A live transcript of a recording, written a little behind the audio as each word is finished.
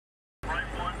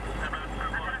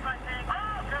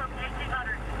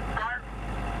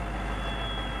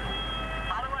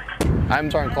I'm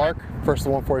Sergeant Clark, 1st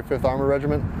of the 145th Armor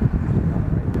Regiment.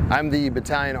 I'm the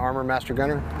Battalion Armor Master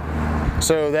Gunner.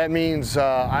 So that means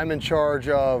I'm in charge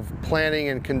of planning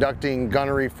and conducting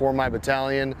gunnery for my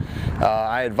battalion.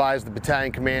 I advise the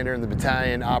battalion commander and the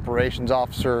battalion operations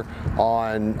officer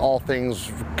on all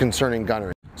things concerning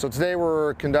gunnery. So today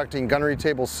we're conducting Gunnery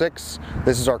Table 6.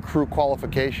 This is our crew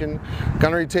qualification.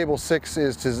 Gunnery Table 6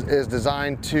 is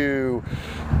designed to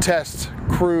test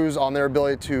crews on their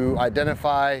ability to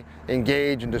identify,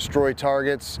 engage, and destroy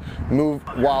targets, move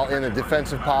while in a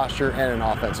defensive posture and an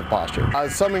offensive posture.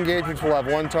 Some engagements will have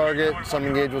 1 target, some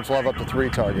engagements will have up to 3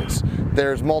 targets.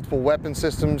 There's multiple weapon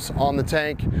systems on the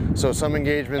tank, so some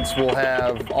engagements will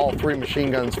have all 3 machine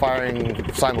guns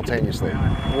firing simultaneously.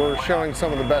 We're showing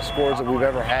some of the best scores that we've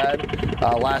ever had.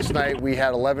 Last night we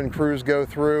had 11 crews go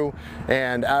through,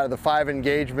 and out of the 5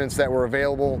 engagements that were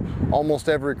available, almost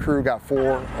every crew got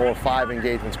 4 or 5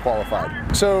 engagements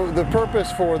qualified. So the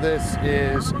purpose for this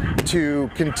is to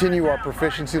continue our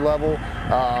proficiency level.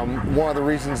 One of the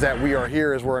reasons that we are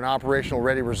here is we're an operational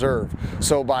ready reserve.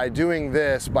 So by doing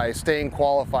this, by staying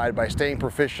qualified, by staying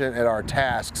proficient at our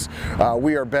tasks,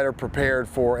 we are better prepared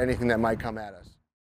for anything that might come at us.